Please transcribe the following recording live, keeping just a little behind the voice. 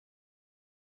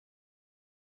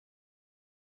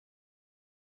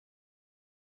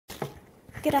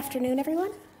Good afternoon, everyone.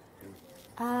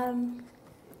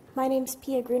 My name's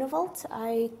Pia Groenewolt.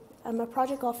 I am a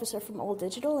project officer from All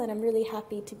Digital, and I'm really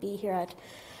happy to be here at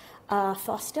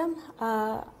FOSDEM.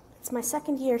 It's my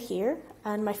second year here,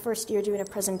 and my first year doing a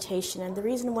presentation. And the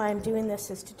reason why I'm doing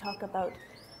this is to talk about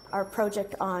our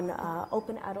project on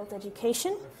open adult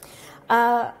education.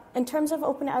 In terms of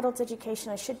open adult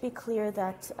education, I should be clear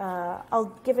that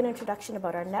I'll give an introduction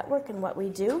about our network and what we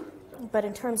do. But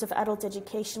in terms of adult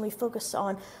education, we focus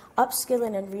on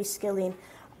upskilling and reskilling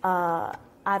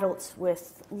adults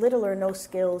with little or no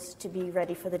skills to be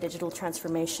ready for the digital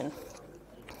transformation.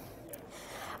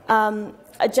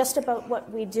 Just about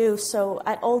what we do. So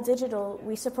at All Digital,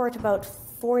 we support about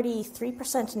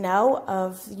 43% now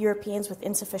of Europeans with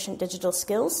insufficient digital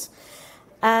skills.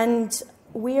 And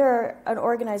we are an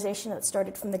organization that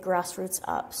started from the grassroots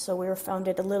up. So we were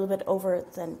founded a little bit over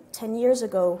 10 years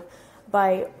ago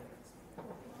by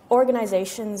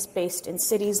organizations based in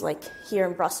cities like here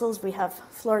in Brussels. We have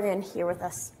Florian here with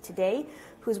us today,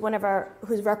 who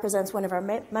represents one of our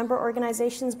member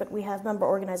organizations, but we have member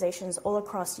organizations all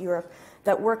across Europe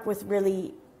that work with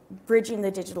really bridging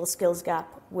the digital skills gap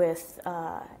with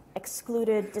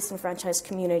excluded, disenfranchised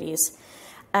communities.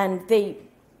 And they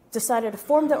decided to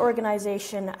form the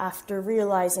organization after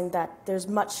realizing that there's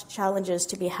much challenges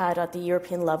to be had at the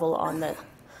European level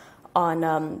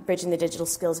on bridging the digital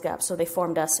skills gap. So they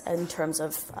formed us in terms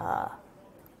of,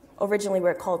 originally we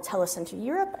were called Telecenter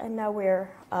Europe, and now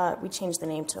we changed the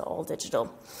name to All Digital.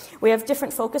 We have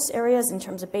different focus areas in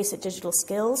terms of basic digital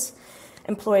skills,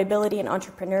 employability and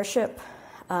entrepreneurship,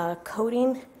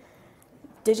 coding,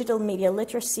 digital media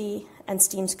literacy, and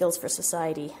STEAM skills for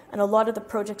society. And a lot of the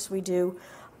projects we do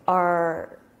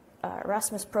are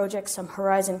Erasmus projects, some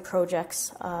Horizon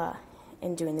projects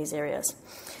in doing these areas.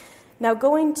 Now,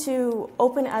 going to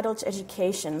open adult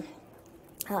education,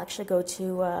 I'll actually go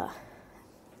to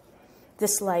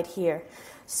this slide here.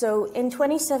 So in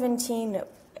 2017,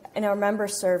 in our member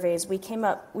surveys, we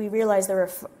realized there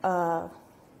were a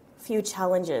few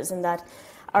challenges in that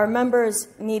our members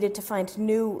needed to find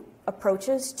new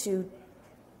approaches to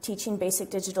teaching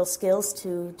basic digital skills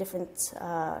to different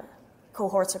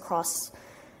cohorts across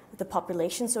the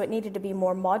population. So it needed to be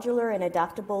more modular and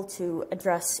adaptable to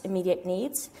address immediate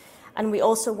needs. And we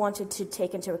also wanted to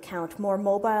take into account more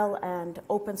mobile and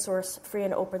open source, free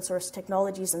and open source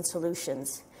technologies and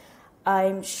solutions.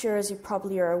 I'm sure, as you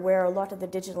probably are aware, a lot of the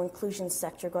digital inclusion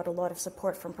sector got a lot of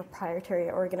support from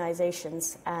proprietary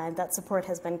organizations, and that support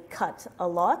has been cut a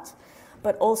lot.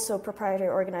 But also proprietary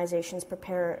organizations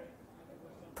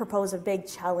propose a big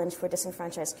challenge for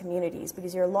disenfranchised communities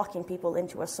because you're locking people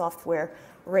into a software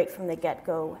right from the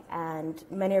get-go. And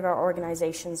many of our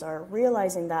organizations are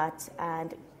realizing that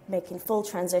and making full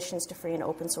transitions to free and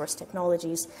open source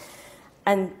technologies.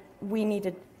 And we need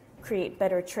to create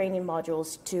better training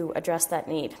modules to address that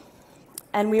need.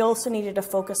 And we also needed to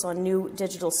focus on new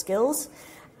digital skills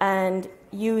and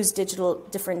use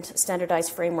different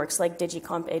standardized frameworks like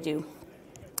DigiComp Edu.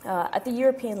 At the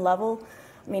European level,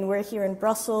 I mean, we're here in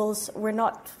Brussels. We're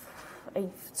not a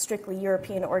strictly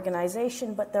European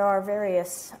organization, but there are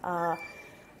various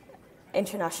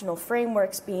international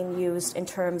frameworks being used in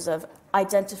terms of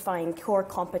identifying core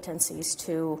competencies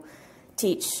to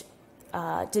teach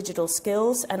digital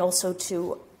skills and also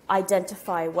to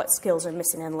identify what skills are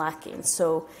missing and lacking.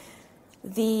 So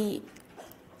the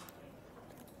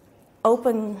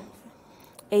Open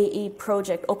AE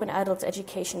project, Open Adult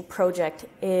Education project,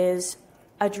 is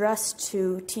addressed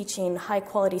to teaching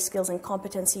high-quality skills and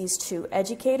competencies to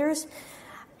educators.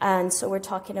 And so we're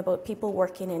talking about people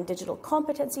working in digital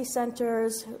competency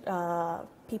centers,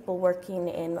 people working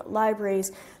in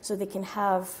libraries, so they can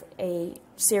have a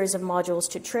series of modules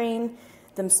to train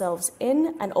themselves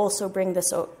in and also bring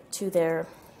this to their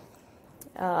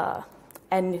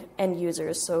end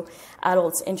users, so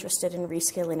adults interested in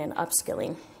reskilling and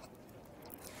upskilling.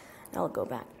 I'll go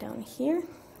back down here.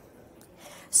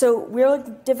 So we're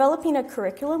developing a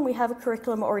curriculum. We have a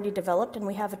curriculum already developed, and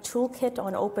we have a toolkit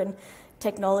on open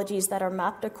technologies that are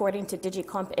mapped according to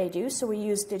DigiComp Edu. So we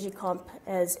use DigiComp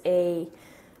as a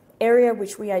area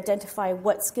which we identify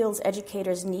what skills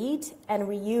educators need, and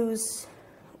we use,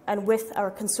 and with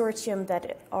our consortium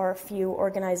that are a few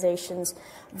organizations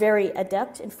very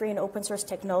adept in free and open source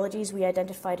technologies, we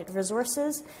identified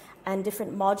resources and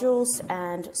different modules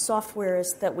and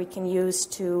softwares that we can use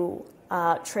to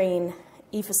train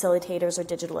e-facilitators or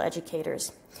digital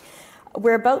educators.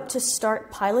 We're about to start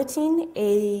piloting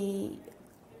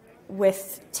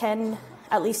with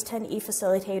at least 10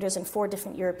 e-facilitators in 4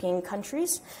 different European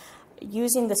countries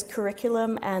using this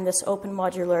curriculum and this open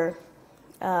modular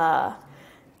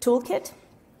toolkit.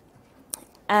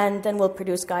 and then we'll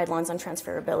produce guidelines on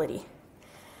transferability.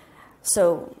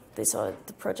 So these are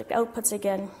the project outputs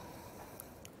again.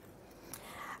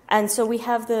 And so we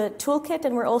have the toolkit,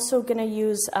 and we're also going to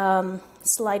use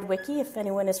SlideWiki, if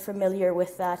anyone is familiar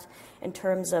with that, in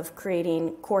terms of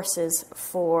creating courses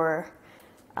for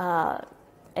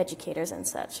educators and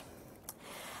such.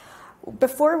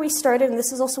 Before we started, and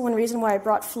this is also one reason why I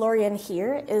brought Florian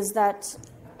here, is that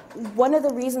one of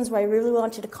the reasons why I really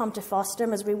wanted to come to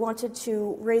FOSDEM is we wanted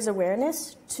to raise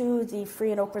awareness to the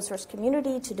free and open source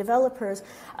community, to developers,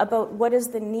 about what is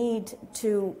the need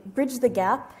to bridge the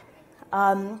gap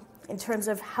in terms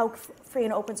of how free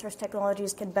and open source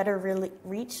technologies can better really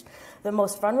reach the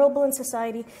most vulnerable in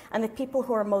society and the people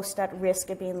who are most at risk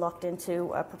of being locked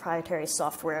into proprietary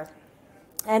software.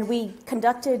 And we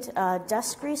conducted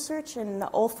desk research in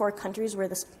all 4 countries where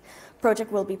this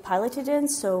project will be piloted in.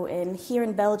 So here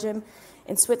in Belgium,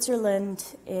 in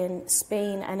Switzerland, in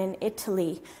Spain, and in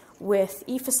Italy, with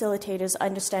e-facilitators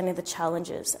understanding the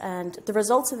challenges. And the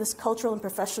results of this cultural and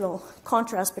professional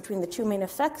contrast between the 2 main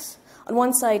effects. On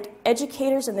one side,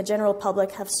 educators and the general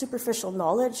public have superficial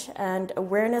knowledge and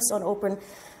awareness on open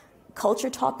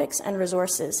culture topics and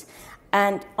resources.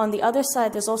 And on the other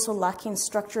side, there's also lacking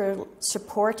structural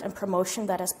support and promotion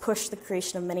that has pushed the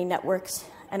creation of many networks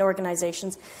and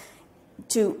organizations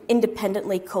to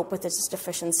independently cope with this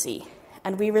deficiency.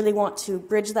 And we really want to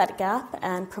bridge that gap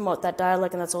and promote that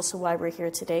dialogue, and that's also why we're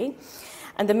here today.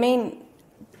 And the main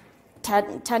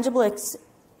tangible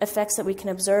effects that we can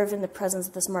observe in the presence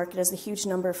of this market is the huge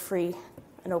number of free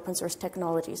and open source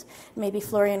technologies. Maybe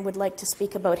Florian would like to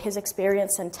speak about his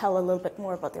experience and tell a little bit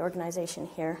more about the organization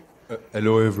here.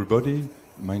 Hello everybody,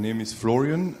 my name is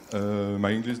Florian.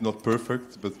 My English is not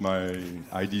perfect, but my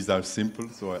IDs are simple,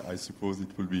 so I suppose it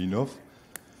will be enough.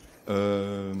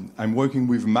 I'm working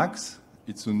with Max.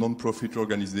 It's a non-profit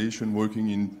organization working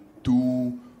in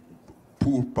 2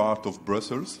 poor parts of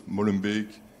Brussels,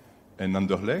 Molenbeek and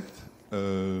Anderlecht.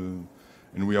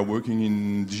 And we are working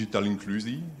in digital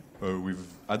inclusion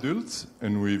with adults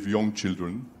and with young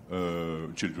children,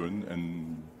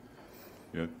 and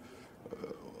yeah.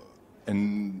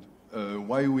 And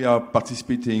why we are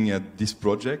participating at this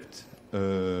project,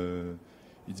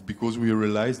 it's because we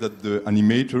realize that the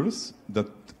animators that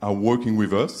are working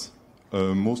with us,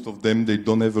 most of them, they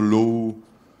don't have a low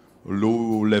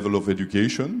level of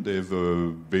education. They have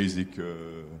a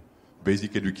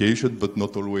basic education, but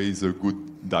not always a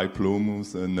good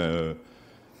diplomas, and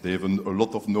they have a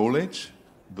lot of knowledge.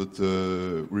 But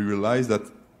we realize that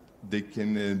they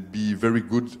can be very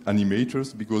good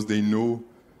animators because they know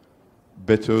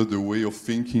better the way of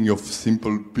thinking of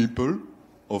simple people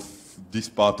of this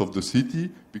part of the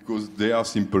city, because they are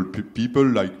simple people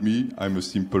like me. I'm a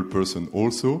simple person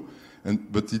also,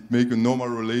 but it makes a normal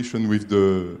relation with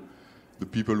the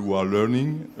people who are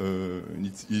learning, and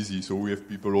it's easy. So we have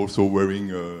people also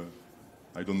wearing,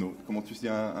 I don't know, comment tu dis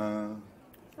un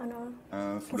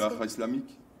foulard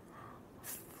islamique?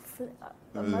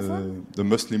 The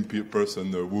Muslim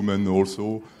person, a woman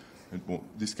also. And, well,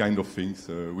 this kind of things.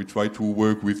 We try to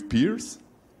work with peers,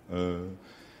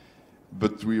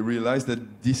 but we realize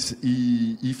that these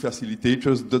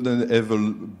e-facilitators don't have a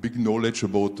big knowledge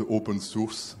about the open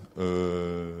source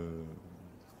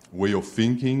way of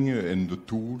thinking and the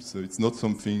tools. It's not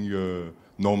something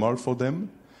normal for them.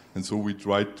 And so we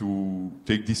try to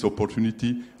take this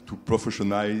opportunity to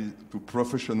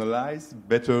professionalize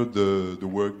better the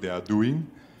work they are doing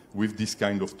with this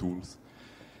kind of tools.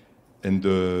 And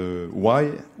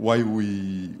why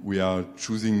we are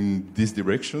choosing this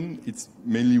direction? It's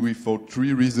mainly for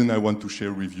 3 reasons I want to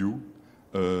share with you.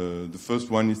 The first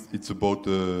one is it's about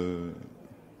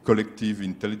collective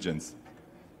intelligence.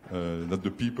 That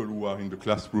the people who are in the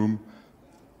classroom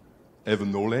have a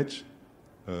knowledge,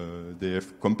 they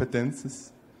have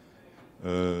competences,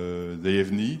 they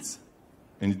have needs,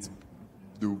 and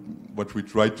what we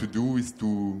try to do is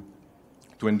to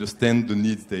understand the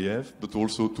needs they have, but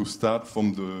also to start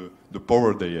from the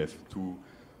power they have, to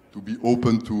be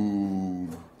open to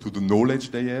the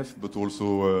knowledge they have, but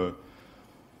also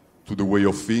to the way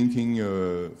of thinking.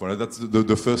 Well, that's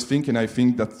the first thing, and I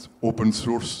think that open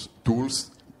source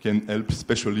tools can help,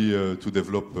 especially to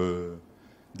develop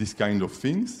this kind of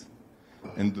things.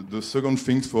 And the second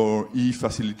thing for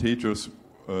e-facilitators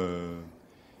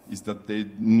is that they're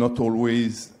not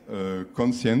always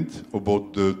conscient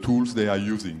about the tools they are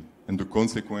using and the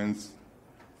consequence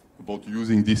about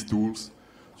using these tools.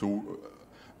 So,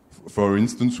 for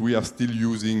instance, we are still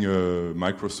using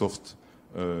Microsoft.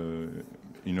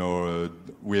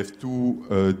 We have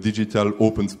 2 digital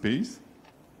open space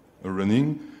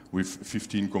running with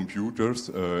 15 computers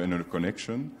and a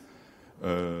connection.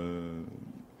 And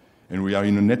we are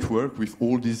in a network with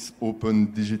all these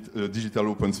open digital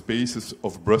open spaces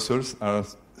of Brussels are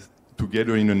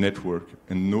together in a network.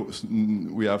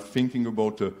 And we are thinking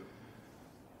about a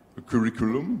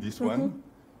curriculum, this one,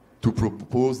 to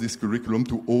propose this curriculum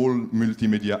to all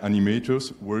multimedia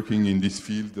animators working in this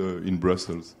field in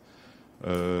Brussels.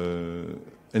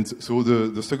 And so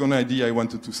the second idea I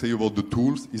wanted to say about the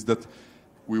tools is that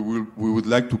we would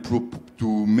like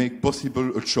to make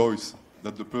possible a choice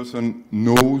that the person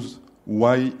knows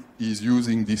why he's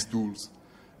using these tools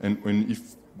and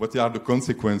what are the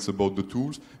consequences about the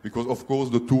tools, because of course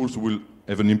the tools will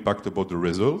have an impact about the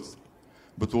results,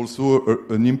 but also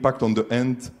an impact on the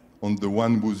end, on the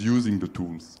one who's using the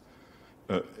tools.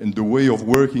 And the way of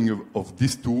working of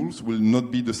these tools will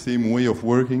not be the same way of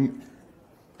working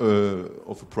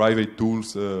of private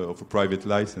tools, of a private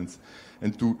license.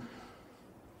 And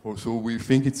also we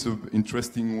think it's an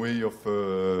interesting way of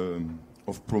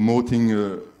promoting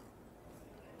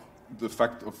the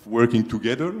fact of working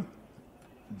together,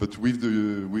 but with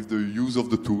the use of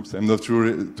the tools. I'm not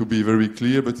sure to be very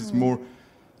clear, but it's more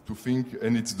to think,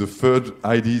 and it's the third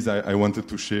ideas I wanted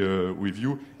to share with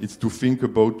you. It's to think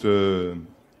about a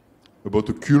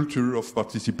culture of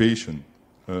participation,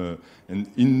 and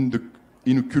in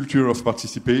a culture of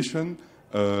participation,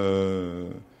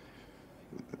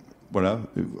 voilà.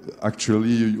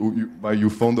 Actually, you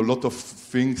found a lot of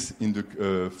things in the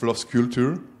FLOSS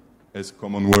culture as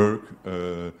common work,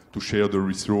 to share the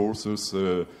resources,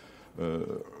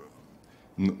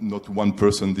 not one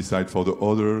person decide for the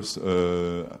others.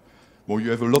 Well,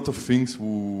 you have a lot of things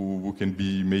who can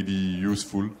be maybe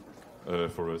useful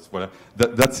for us. Voilà.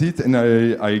 That's it, and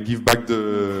I give back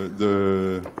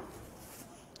the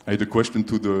question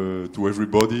to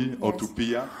everybody, or to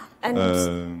Pia. And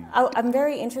I'm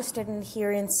very interested in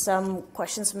hearing some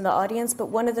questions from the audience, but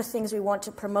one of the things we want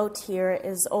to promote here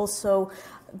is also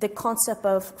the concept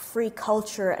of free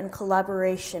culture and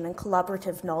collaboration and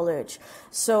collaborative knowledge.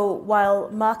 So while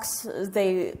Max,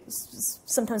 they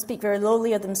sometimes speak very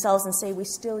lowly of themselves and say, we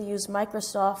still use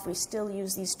Microsoft, we still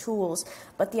use these tools,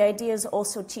 but the idea is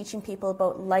also teaching people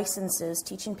about licenses,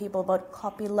 teaching people about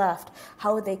copyleft,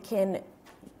 how they can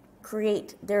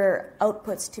create their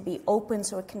outputs to be open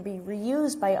so it can be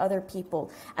reused by other people.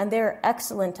 And they're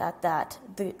excellent at that.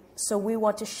 So we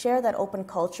want to share that open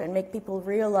culture and make people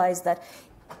realize that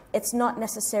it's not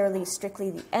necessarily strictly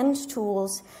the end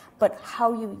tools, but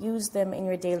how you use them in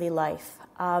your daily life.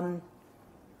 And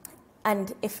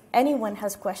if anyone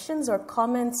has questions or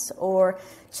comments or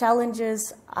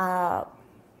challenges,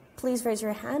 please raise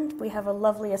your hand. We have a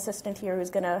lovely assistant here who's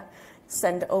going to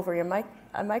send over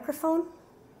a microphone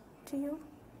to you.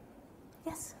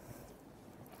 Yes.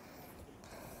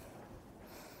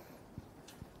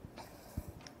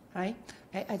 Hi.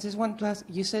 I just want to ask,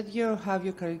 you said you have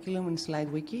your curriculum in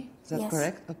SlideWiki, is that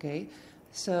correct? Okay.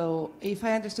 So if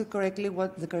I understood correctly,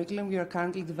 what the curriculum you're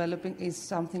currently developing is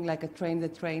something like a train the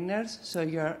trainers. So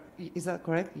is that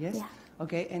correct? Yes? Yeah.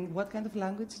 Okay. And what kind of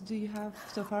language do you have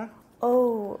so far?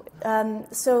 Oh,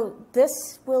 so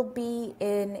this will be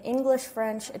in English,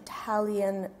 French,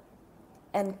 Italian,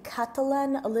 and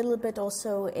Catalan, a little bit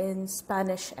also in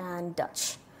Spanish and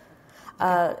Dutch.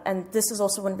 And this is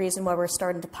also one reason why we're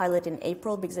starting to pilot in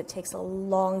April, because it takes a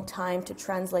long time to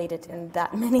translate it in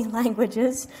that many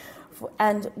languages.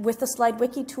 And with the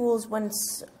SlideWiki tools,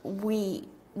 once we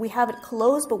have it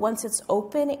closed, but once it's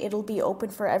open, it'll be open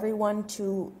for everyone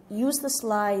to use the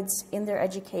slides in their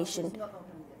education.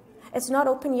 It's not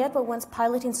open yet, but once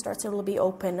piloting starts, it'll be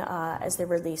open as they're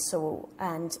released. So,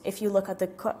 and if you look at the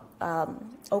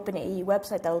OpenAE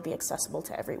website, that will be accessible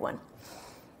to everyone.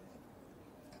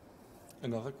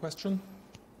 Another question?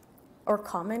 Or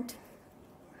comment?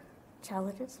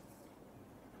 Challenges?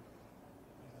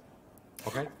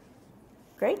 Okay.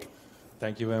 Great.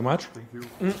 Thank you very much. Thank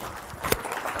you.